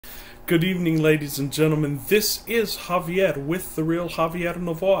Good evening, ladies and gentlemen. This is Javier with The Real Javier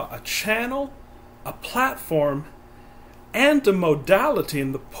Novoa, a channel, a platform, and a modality.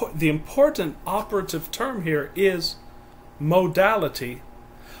 And the important operative term here is modality,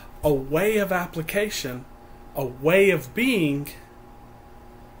 a way of application, a way of being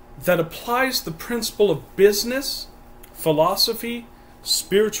that applies the principle of business, philosophy,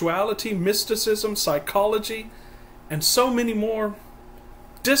 spirituality, mysticism, psychology, and so many more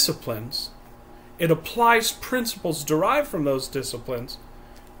disciplines. It applies principles derived from those disciplines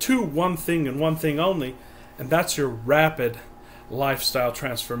to one thing and one thing only, and that's your rapid lifestyle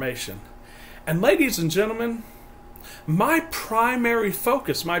transformation. And ladies and gentlemen, my primary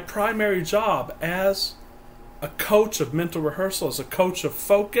focus, my primary job as a coach of mental rehearsal, as a coach of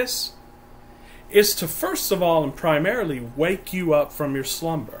focus, is to first of all and primarily wake you up from your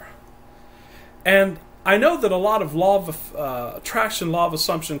slumber. And I know that a lot of law of attraction, law of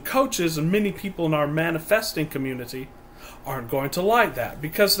assumption coaches and many people in our manifesting community aren't going to like that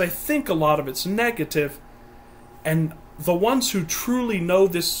because they think a lot of it's negative. And the ones who truly know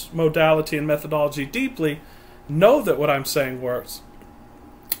this modality and methodology deeply know that what I'm saying works.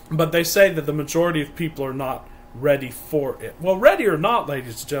 But they say that the majority of people are not ready for it. Well, ready or not,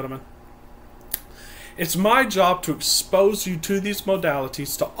 ladies and gentlemen, it's my job to expose you to these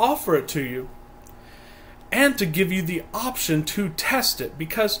modalities, to offer it to you, and to give you the option to test it,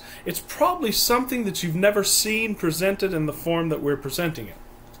 because it's probably something that you've never seen presented in the form that we're presenting it.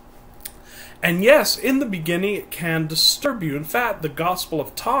 And yes, in the beginning it can disturb you. In fact, the Gospel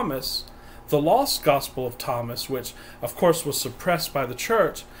of Thomas, the lost Gospel of Thomas, which of course was suppressed by the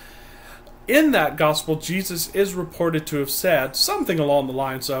church, in that Gospel Jesus is reported to have said something along the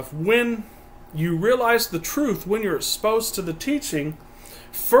lines of, when you realize the truth, when you're exposed to the teaching,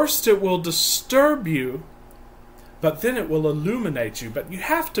 first it will disturb you, but then it will illuminate you. But you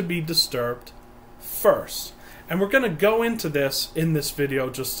have to be disturbed first. And we're going to go into this in this video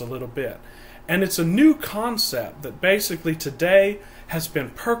just a little bit. And it's a new concept that basically today has been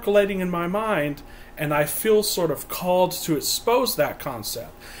percolating in my mind, and I feel sort of called to expose that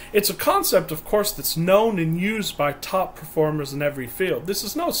concept. It's a concept, of course, that's known and used by top performers in every field. This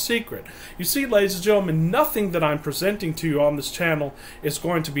is no secret. You see, ladies and gentlemen, nothing that I'm presenting to you on this channel is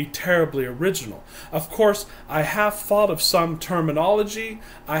going to be terribly original. Of course, I have thought of some terminology,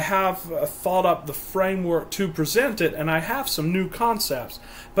 I have thought up the framework to present it, and I have some new concepts,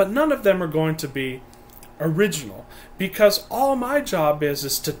 but none of them are going to be original, because all my job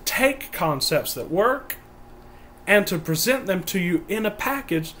is to take concepts that work and to present them to you in a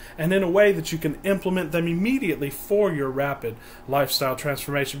package and in a way that you can implement them immediately for your rapid lifestyle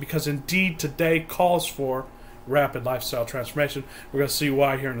transformation, because indeed today calls for rapid lifestyle transformation. We're going to see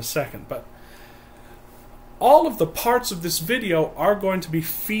why here in a second. But all of the parts of this video are going to be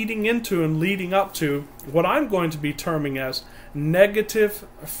feeding into and leading up to what I'm going to be terming as negative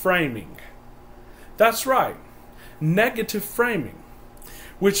framing. That's right, negative framing,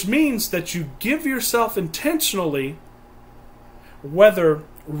 which means that you give yourself intentionally, whether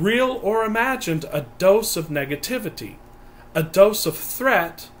real or imagined, a dose of negativity, a dose of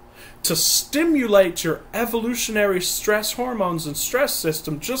threat, to stimulate your evolutionary stress hormones and stress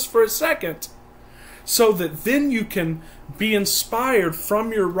system just for a second, so that then you can be inspired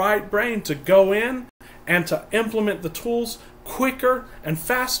from your right brain to go in and to implement the tools quicker and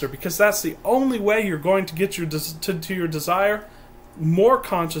faster, because that's the only way you're going to get to your desire more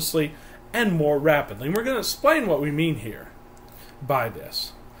consciously and more rapidly. And we're going to explain what we mean here by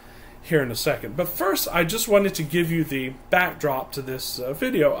this here in a second. But first, I just wanted to give you the backdrop to this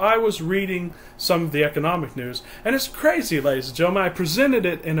video. I was reading some of the economic news, and it's crazy, ladies and gentlemen. I presented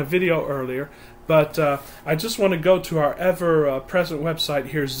it in a video earlier, but I just want to go to our ever-present website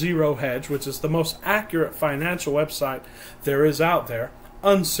here, Zero Hedge, which is the most accurate financial website there is out there,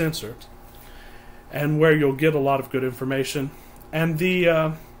 uncensored, and where you'll get a lot of good information. And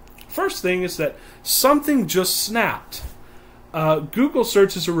the first thing is that something just snapped. Google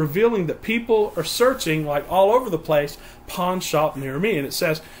searches are revealing that people are searching, like all over the place, pawn shop near me. And it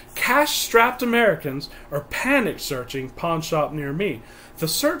says, cash-strapped Americans are panic searching pawn shop near me. The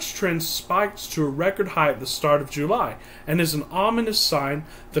search trend spiked to a record high at the start of July and is an ominous sign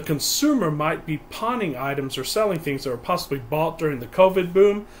the consumer might be pawning items or selling things that were possibly bought during the COVID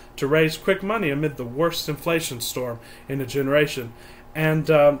boom to raise quick money amid the worst inflation storm in a generation. And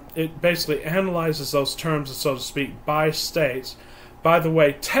it basically analyzes those terms, so to speak, by states. By the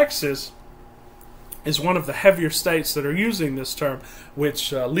way, Texas is one of the heavier states that are using this term,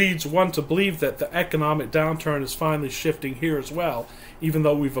 which leads one to believe that the economic downturn is finally shifting here as well, even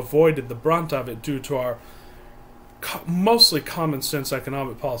though we've avoided the brunt of it due to our mostly common sense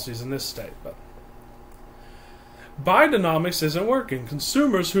economic policies in this state. But Bidenomics isn't working.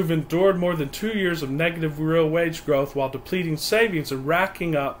 Consumers who've endured more than 2 years of negative real wage growth while depleting savings and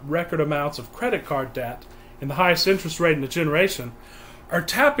racking up record amounts of credit card debt and the highest interest rate in a generation are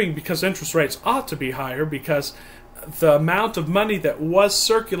tapping because interest rates ought to be higher, because the amount of money that was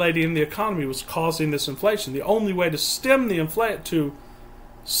circulating in the economy was causing this inflation. The only way to stop the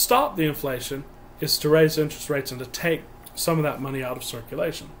inflation is to raise interest rates and to take some of that money out of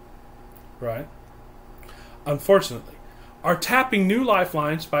circulation, right? Unfortunately, are tapping new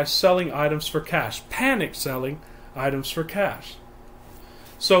lifelines by selling items for cash, panic selling items for cash.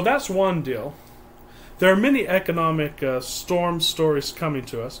 So that's one deal. There are many economic storm stories coming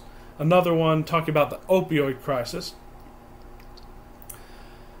to us. Another one talking about the opioid crisis.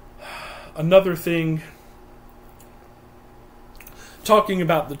 Another thing talking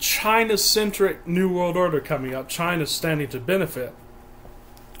about the China-centric New World Order coming up. China's standing to benefit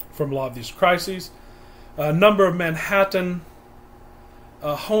from a lot of these crises. A number of Manhattan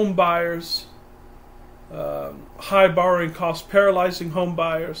home buyers, high borrowing costs paralyzing home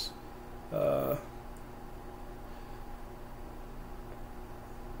buyers,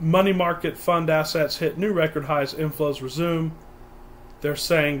 money market fund assets hit new record highs, inflows resume. They're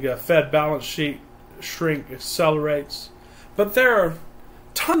saying Fed balance sheet shrink accelerates. But there are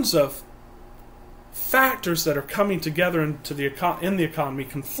tons of factors that are coming together in the economy,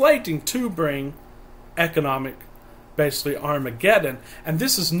 conflating to bring economic, basically, Armageddon. And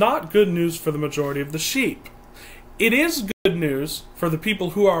this is not good news for the majority of the sheep. It is good news for the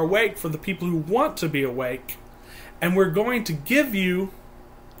people who are awake, for the people who want to be awake. And we're going to give you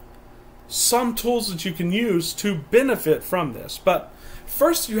some tools that you can use to benefit from this. But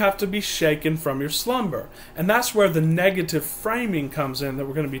first you have to be shaken from your slumber. And that's where the negative framing comes in that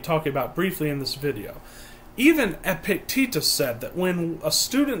we're going to be talking about briefly in this video. Even Epictetus said that when a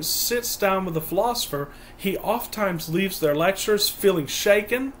student sits down with a philosopher, he oftentimes leaves their lectures feeling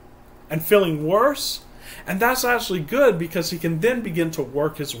shaken and feeling worse. And that's actually good, because he can then begin to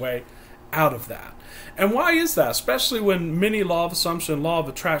work his way out of that. And why is that? Especially when many law of assumption, law of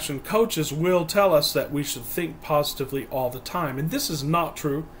attraction coaches will tell us that we should think positively all the time. And this is not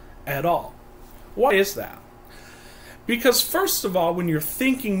true at all. Why is that? Because first of all, when you're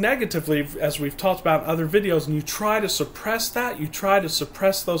thinking negatively, as we've talked about in other videos, and you try to suppress that, you try to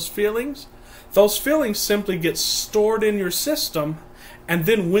suppress those feelings simply get stored in your system. And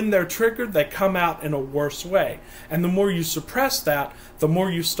then when they're triggered, they come out in a worse way. And the more you suppress that, the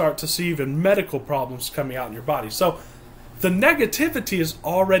more you start to see even medical problems coming out in your body. So the negativity is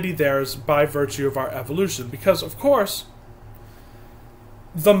already there by virtue of our evolution. Because, of course,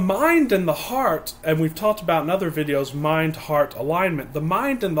 the mind and the heart, and we've talked about in other videos, mind-heart alignment. The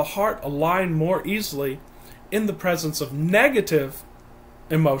mind and the heart align more easily in the presence of negative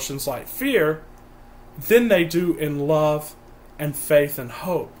emotions like fear than they do in love and faith and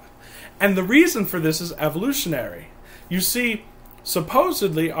hope. And the reason for this is evolutionary. You see,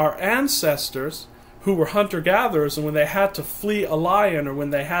 supposedly our ancestors who were hunter-gatherers, and when they had to flee a lion, or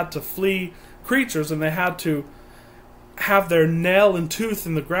when they had to flee creatures and they had to have their nail and tooth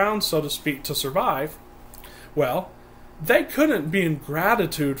in the ground, so to speak, to survive, well, they couldn't be in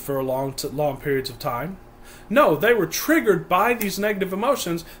gratitude for long periods of time. No, they were triggered by these negative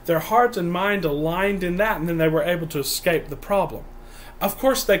emotions. Their heart and mind aligned in that, and then they were able to escape the problem. Of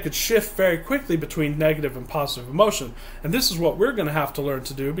course, they could shift very quickly between negative and positive emotion. And this is what we're going to have to learn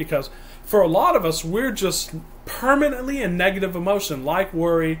to do, because for a lot of us, we're just permanently in negative emotion, like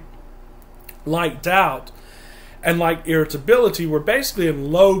worry, like doubt, and like irritability. We're basically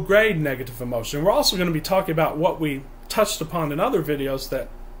in low-grade negative emotion. We're also going to be talking about what we touched upon in other videos, that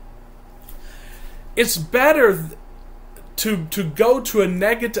it's better to go to a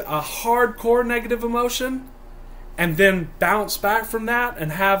hardcore negative emotion and then bounce back from that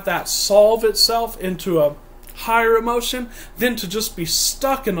and have that solve itself into a higher emotion than to just be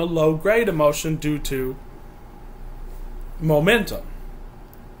stuck in a low-grade emotion due to momentum.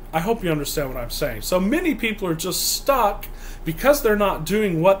 I hope you understand what I'm saying. So many people are just stuck because they're not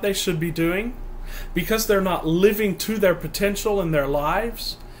doing what they should be doing, because they're not living to their potential in their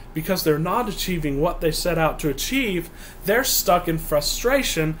lives, because they're not achieving what they set out to achieve. They're stuck in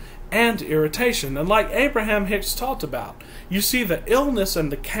frustration and irritation. And like Abraham Hicks talked about, you see the illness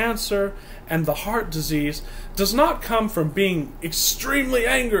and the cancer and the heart disease does not come from being extremely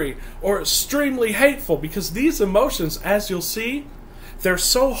angry or extremely hateful, because these emotions, as you'll see, they're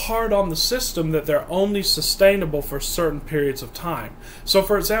so hard on the system that they're only sustainable for certain periods of time. So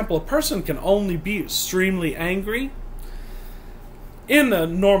for example, a person can only be extremely angry in a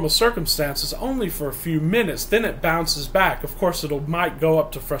normal circumstances, only for a few minutes. Then it bounces back. Of course, it might go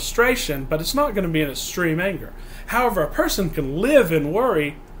up to frustration, but it's not going to be an extreme anger. However, a person can live in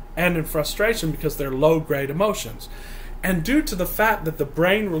worry and in frustration because they're low-grade emotions. And due to the fact that the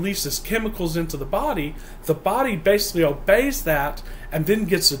brain releases chemicals into the body basically obeys that and then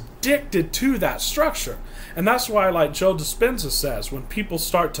gets addicted to that structure. And that's why, like Joe Dispenza says, when people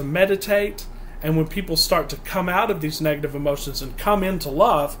start to meditate and when people start to come out of these negative emotions and come into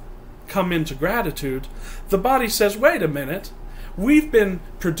love, come into gratitude, the body says, wait a minute, we've been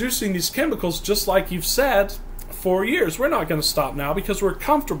producing these chemicals just like you've said for years. We're not going to stop now because we're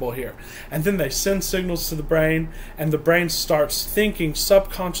comfortable here. And then they send signals to the brain, and the brain starts thinking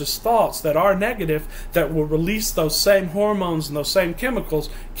subconscious thoughts that are negative that will release those same hormones and those same chemicals,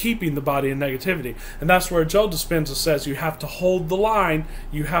 keeping the body in negativity. And that's where Joe Dispenza says you have to hold the line,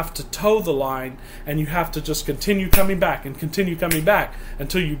 you have to toe the line, and you have to just continue coming back and continue coming back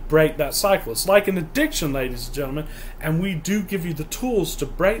until you break that cycle. It's like an addiction, ladies and gentlemen, and we do give you the tools to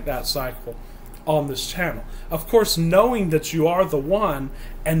break that cycle on this channel. Of course, knowing that you are the one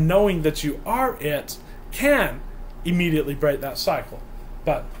and knowing that you are it can immediately break that cycle.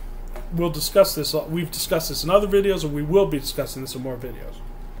 But we'll discuss this. We've discussed this in other videos, and we will be discussing this in more videos.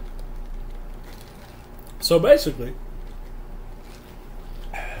 So basically,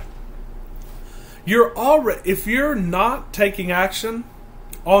 if you're not taking action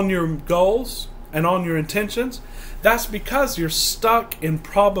on your goals and on your intentions, that's because you're stuck in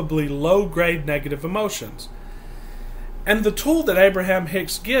probably low-grade negative emotions. And the tool that Abraham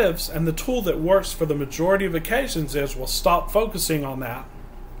Hicks gives, and the tool that works for the majority of occasions, is, well, stop focusing on that.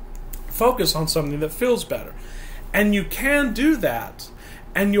 Focus on something that feels better. And you can do that,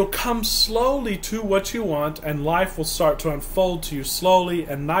 and you'll come slowly to what you want, and life will start to unfold to you slowly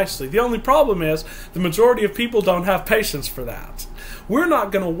and nicely. The only problem is the majority of people don't have patience for that. We're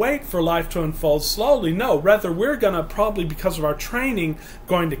not going to wait for life to unfold slowly. No, rather we're going to, probably because of our training,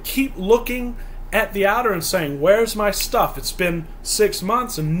 going to keep looking at the outer and saying, where's my stuff? It's been 6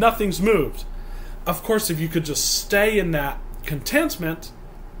 months and nothing's moved. Of course, if you could just stay in that contentment,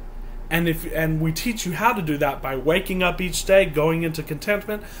 and we teach you how to do that by waking up each day, going into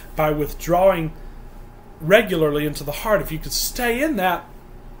contentment, by withdrawing regularly into the heart. If you could stay in that,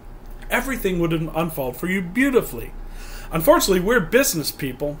 everything would unfold for you beautifully. Unfortunately, we're business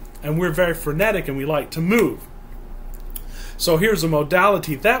people, and we're very frenetic, and we like to move. So here's a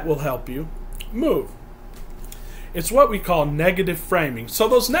modality that will help you move. It's what we call negative framing. So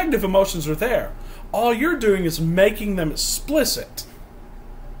those negative emotions are there. All you're doing is making them explicit.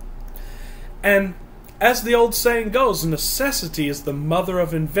 And as the old saying goes, necessity is the mother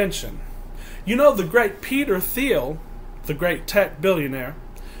of invention. You know, the great Peter Thiel, the great tech billionaire,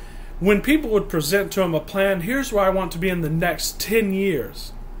 when people would present to him a plan, here's where I want to be in the next 10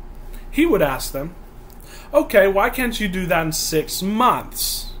 years, he would ask them, okay, why can't you do that in 6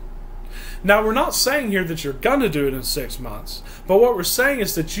 months? Now, we're not saying here that you're going to do it in 6 months, but what we're saying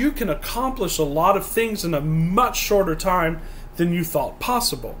is that you can accomplish a lot of things in a much shorter time than you thought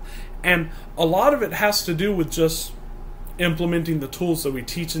possible. And a lot of it has to do with just implementing the tools that we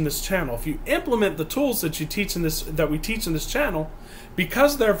teach in this channel. If you implement the tools that we teach in this channel,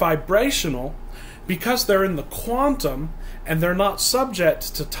 because they're vibrational, because they're in the quantum, and they're not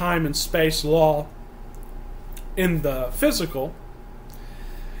subject to time and space law in the physical,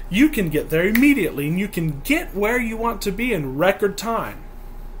 you can get there immediately, and you can get where you want to be in record time.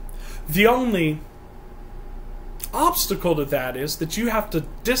 The only obstacle to that is that you have to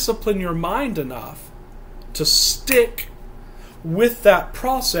discipline your mind enough to stick with that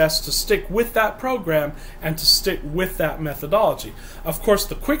process, to stick with that program, and to stick with that methodology. Of course,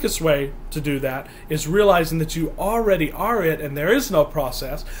 the quickest way to do that is realizing that you already are it and there is no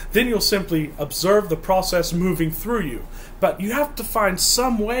process. Then you'll simply observe the process moving through you. But you have to find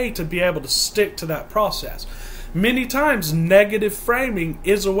some way to be able to stick to that process. Many times, negative framing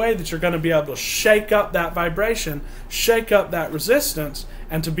is a way that you're going to be able to shake up that vibration, shake up that resistance,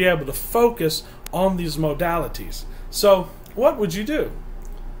 and to be able to focus on these modalities. So, what would you do?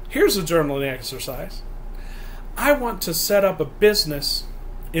 Here's a journaling exercise. I want to set up a business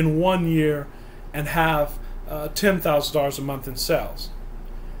in 1 year and have $10,000 a month in sales.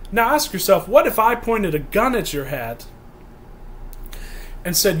 Now ask yourself, what if I pointed a gun at your head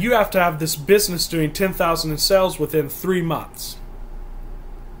and said you have to have this business doing $10,000 in sales within 3 months?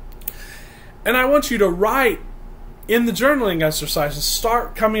 And I want you to write in the journaling exercises,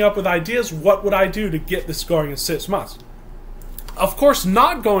 start coming up with ideas. What would I do to get this going in 6 months? Of course,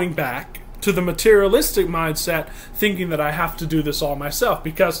 not going back to the materialistic mindset, thinking that I have to do this all myself.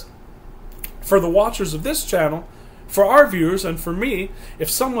 Because for the watchers of this channel, For our viewers and for me, if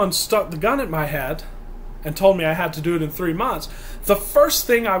someone stuck the gun at my head and told me I had to do it in 3 months, the first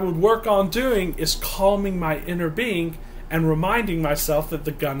thing I would work on doing is calming my inner being and reminding myself that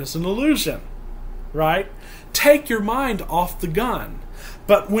the gun is an illusion, right? Take your mind off the gun.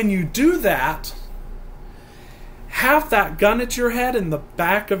 But when you do that, have that gun at your head in the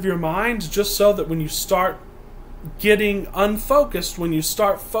back of your mind, just so that when you start getting unfocused, when you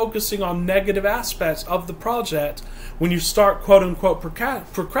start focusing on negative aspects of the project, when you start quote-unquote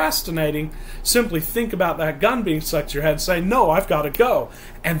procrastinating, simply think about that gun being stuck to your head and say, no, I've got to go.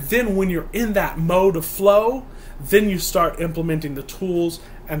 And then when you're in that mode of flow, then you start implementing the tools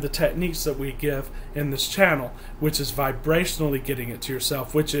and the techniques that we give in this channel, which is vibrationally getting it to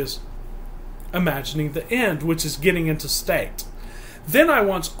yourself, which is imagining the end, which is getting into state. Then I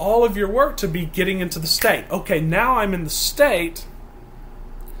want all of your work to be getting into the state. Okay, now I'm in the state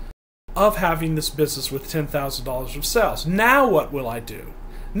of having this business with $10,000 of sales. Now what will I do?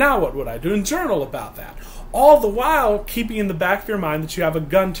 Now what would I do? And journal about that. All the while keeping in the back of your mind that you have a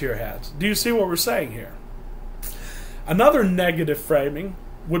gun to your head. Do you see what we're saying here? Another negative framing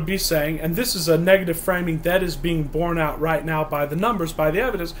would be saying, and this is a negative framing that is being borne out right now by the numbers, by the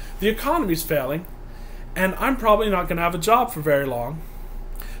evidence, the economy's failing, and I'm probably not going to have a job for very long.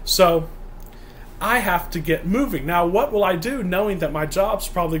 So I have to get moving. Now, what will I do knowing that my job's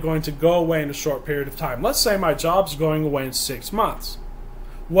probably going to go away in a short period of time? Let's say my job's going away in 6 months.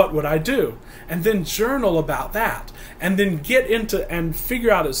 What would I do? And then journal about that. And then get into and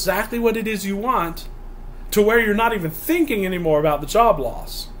figure out exactly what it is you want, to where you're not even thinking anymore about the job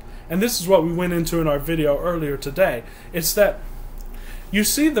loss. And this is what we went into in our video earlier today. It's that you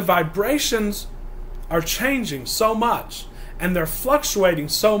see the vibrations are changing so much, and they're fluctuating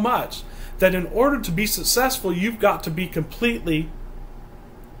so much, that in order to be successful, you've got to be completely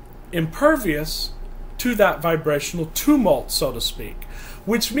impervious to that vibrational tumult, so to speak.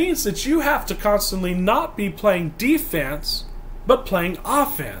 Which means that you have to constantly not be playing defense, but playing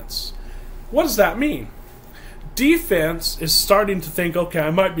offense. What does that mean? Defense is starting to think, okay,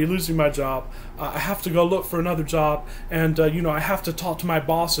 I might be losing my job. I have to go look for another job, and I have to talk to my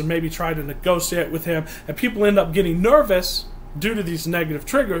boss and maybe try to negotiate with him. And people end up getting nervous due to these negative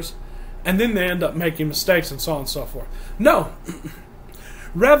triggers, and then they end up making mistakes and so on and so forth. No.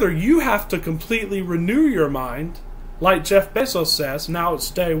 Rather, you have to completely renew your mind. Like Jeff Bezos says, now it's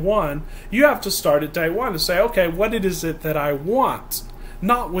day one. You have to start at day one and say, okay, what is it that I want?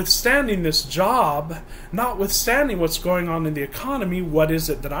 Notwithstanding this job, notwithstanding what's going on in the economy, what is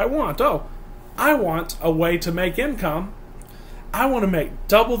it that I want? Oh, I want a way to make income. I want to make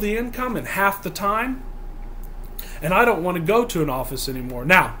double the income in half the time. And I don't want to go to an office anymore.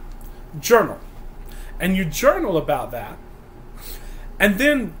 Now, journal. And you journal about that. And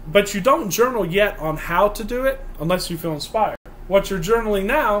then, but you don't journal yet on how to do it unless you feel inspired. What you're journaling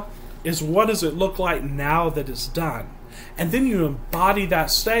now is, what does it look like now that it's done? And then you embody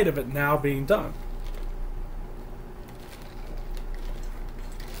that state of it now being done.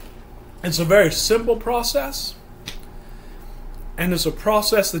 It's a very simple process, and it's a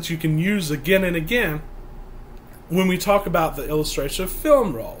process that you can use again and again when we talk about the illustration of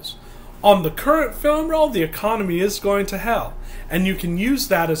film rolls. On the current film roll, the economy is going to hell, and you can use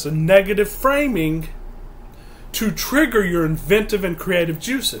that as a negative framing to trigger your inventive and creative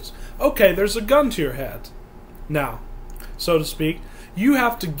juices. Okay, there's a gun to your head. Now, so to speak, you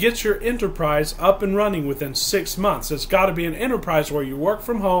have to get your enterprise up and running within 6 months. It's got to be an enterprise where you work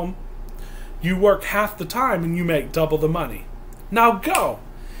from home, you work half the time, and you make double the money. Now go.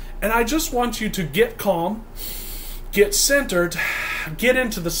 And I just want you to get calm, get centered, get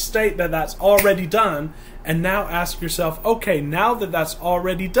into the state that that's already done, and now ask yourself, okay, now that that's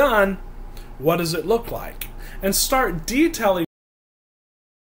already done, what does it look like? And start detailing.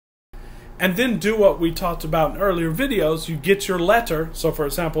 And then do what we talked about in earlier videos. You get your letter. So for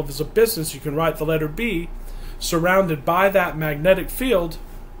example, if it's a business, you can write the letter B, surrounded by that magnetic field.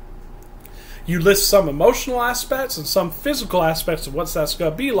 You list some emotional aspects and some physical aspects of what that's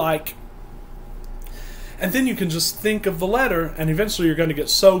going to be like. And then you can just think of the letter, and eventually you're going to get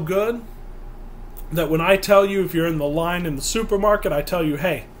so good that when I tell you, if you're in the line in the supermarket, I tell you,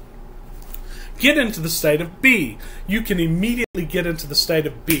 hey, get into the state of B. You can immediately get into the state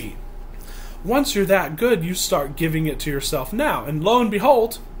of B. Once you're that good, you start giving it to yourself now. And lo and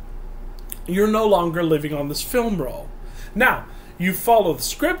behold, you're no longer living on this film roll. Now, you follow the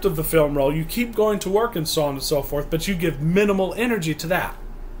script of the film roll, you keep going to work and so on and so forth, but you give minimal energy to that.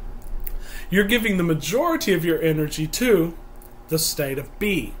 You're giving the majority of your energy to the state of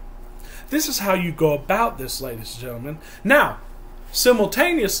B. This is how you go about this, ladies and gentlemen. Now,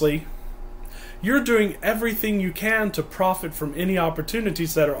 simultaneously, You're doing everything you can to profit from any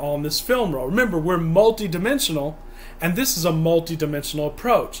opportunities that are on this film roll. Remember, we're multidimensional, and this is a multidimensional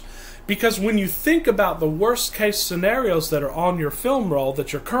approach. Because when you think about the worst case scenarios that are on your film roll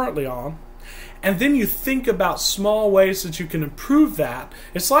that you're currently on, and then you think about small ways that you can improve that,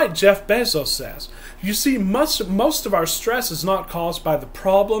 it's like Jeff Bezos says. You see, most of our stress is not caused by the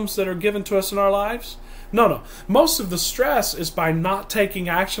problems that are given to us in our lives. No. Most of the stress is by not taking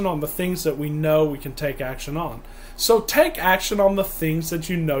action on the things that we know we can take action on. So take action on the things that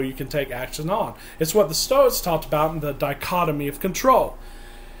you know you can take action on. It's what the Stoics talked about in the dichotomy of control.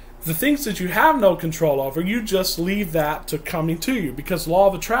 The things that you have no control over, you just leave that to coming to you, because law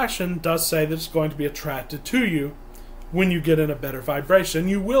of attraction does say that it's going to be attracted to you when you get in a better vibration.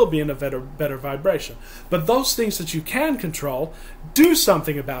 You will be in a better vibration. But those things that you can control, do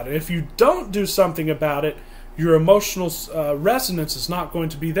something about it. If you don't do something about it, your emotional resonance is not going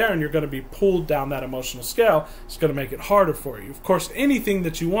to be there, and you're going to be pulled down that emotional scale. It's going to make it harder for you. Of course, anything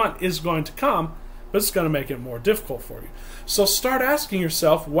that you want is going to come, but it's going to make it more difficult for you. So start asking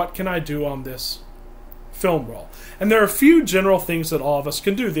yourself, what can I do on this film roll? And there are a few general things that all of us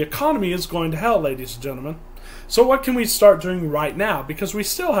can do. The economy is going to hell, ladies and gentlemen. So what can we start doing right now? Because we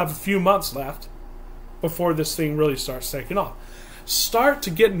still have a few months left before this thing really starts taking off. Start to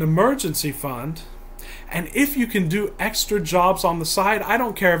get an emergency fund, and if you can do extra jobs on the side, I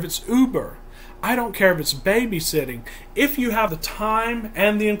don't care if it's Uber, I don't care if it's babysitting. If you have the time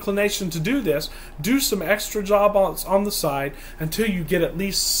and the inclination to do this, do some extra jobs on the side until you get at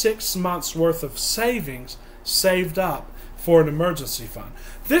least 6 months worth of savings saved up for an emergency fund.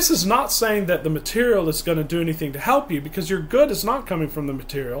 This is not saying that the material is going to do anything to help you, because your good is not coming from the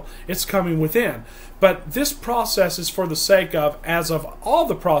material, it's coming within. But this process is for the sake of, as of all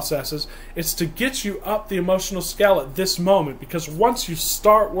the processes, it's to get you up the emotional scale at this moment, because once you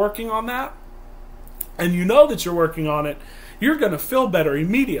start working on that, and you know that you're working on it, you're going to feel better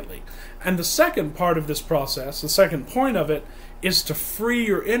immediately. And the second part of this process, the second point of it, is to free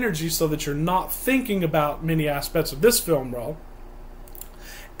your energy so that you're not thinking about many aspects of this film roll.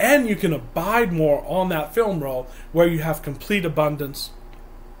 And you can abide more on that film roll where you have complete abundance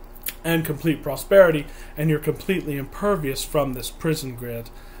and complete prosperity, and you're completely impervious from this prison grid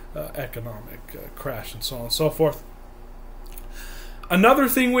economic crash and so on and so forth. Another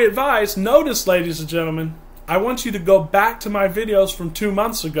thing we advise, notice, ladies and gentlemen, I want you to go back to my videos from 2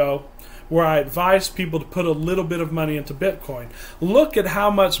 months ago where I advised people to put a little bit of money into Bitcoin. Look at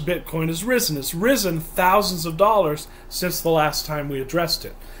how much Bitcoin has risen. It's risen thousands of dollars since the last time we addressed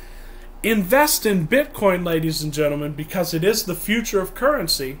it. Invest in Bitcoin, ladies and gentlemen, because it is the future of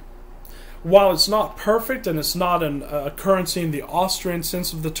currency. While it's not perfect and it's not a currency in the Austrian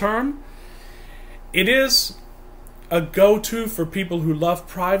sense of the term, it is a go-to for people who love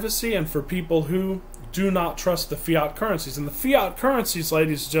privacy and for people who do not trust the fiat currencies. And the fiat currencies,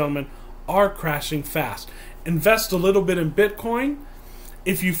 ladies and gentlemen, are crashing fast. Invest a little bit in Bitcoin.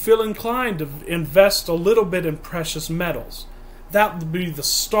 If you feel inclined to invest a little bit in precious metals, that would be the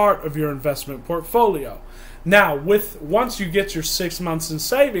start of your investment portfolio. Now, once you get your 6 months in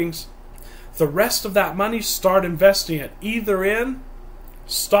savings, the rest of that money, start investing it either in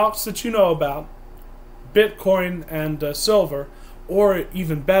stocks that you know about, Bitcoin and silver, or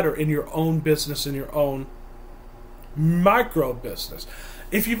even better, in your own business, in your own micro business.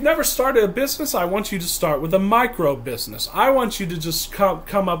 If you've never started a business, I want you to start with a micro business. I want you to just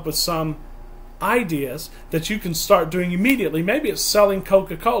come up with some ideas that you can start doing immediately. Maybe it's selling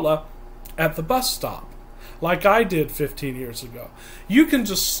Coca-Cola at the bus stop, like I did 15 years ago. You can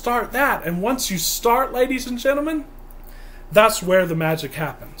just start that, and once you start, ladies and gentlemen, that's where the magic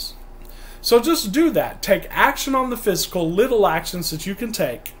happens. So just do that. Take action on the physical, little actions that you can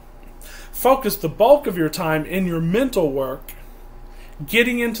take. Focus the bulk of your time in your mental work,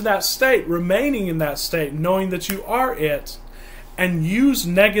 getting into that state, remaining in that state, knowing that you are it, and use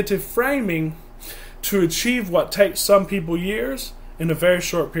negative framing to achieve what takes some people years in a very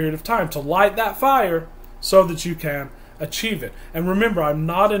short period of time, to light that fire so that you can achieve it. And remember, I'm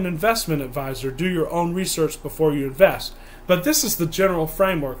not an investment advisor. Do your own research before you invest. But this is the general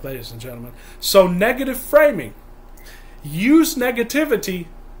framework, ladies and gentlemen. So negative framing. Use negativity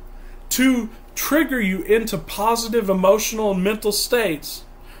to trigger you into positive emotional and mental states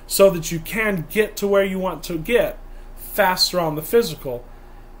so that you can get to where you want to get faster on the physical,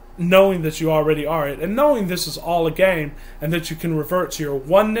 knowing that you already are it, and knowing this is all a game, and that you can revert to your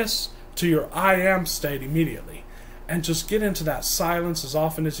oneness, to your I am state immediately, and just get into that silence as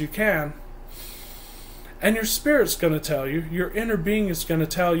often as you can. And your spirit's going to tell you, your inner being is going to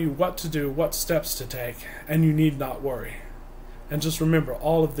tell you what to do, what steps to take, and you need not worry. And just remember,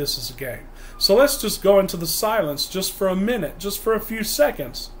 all of this is a game. So let's just go into the silence just for a minute, just for a few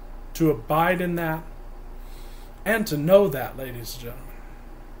seconds, to abide in that and to know that, ladies and gentlemen.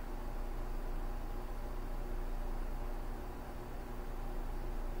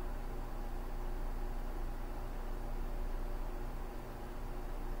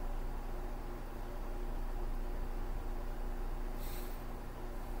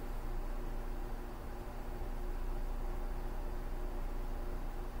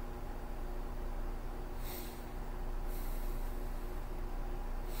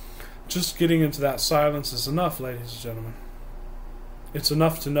 Just getting into that silence is enough, ladies and gentlemen. It's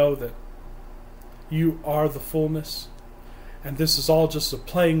enough to know that you are the fullness, and this is all just a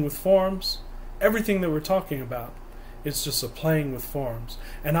playing with forms. Everything that we're talking about is just a playing with forms.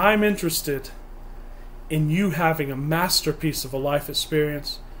 And I'm interested in you having a masterpiece of a life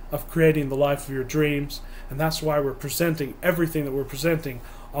experience, of creating the life of your dreams, and that's why we're presenting everything that we're presenting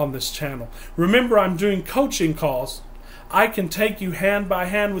on this channel. Remember, I'm doing coaching calls. I can take you hand by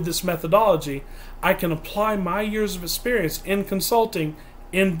hand with this methodology. I can apply my years of experience in consulting,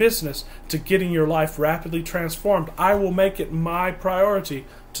 in business, to getting your life rapidly transformed. I will make it my priority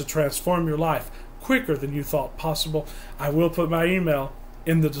to transform your life quicker than you thought possible. I will put my email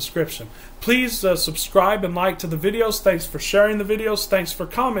in the description. Please subscribe and like to the videos. Thanks for sharing the videos. Thanks for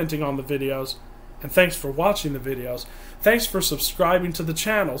commenting on the videos. And thanks for watching the videos. Thanks for subscribing to the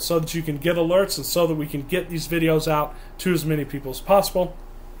channel so that you can get alerts and so that we can get these videos out to as many people as possible.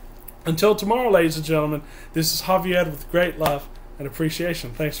 Until tomorrow, ladies and gentlemen, this is Javier with great love and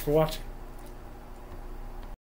appreciation. Thanks for watching.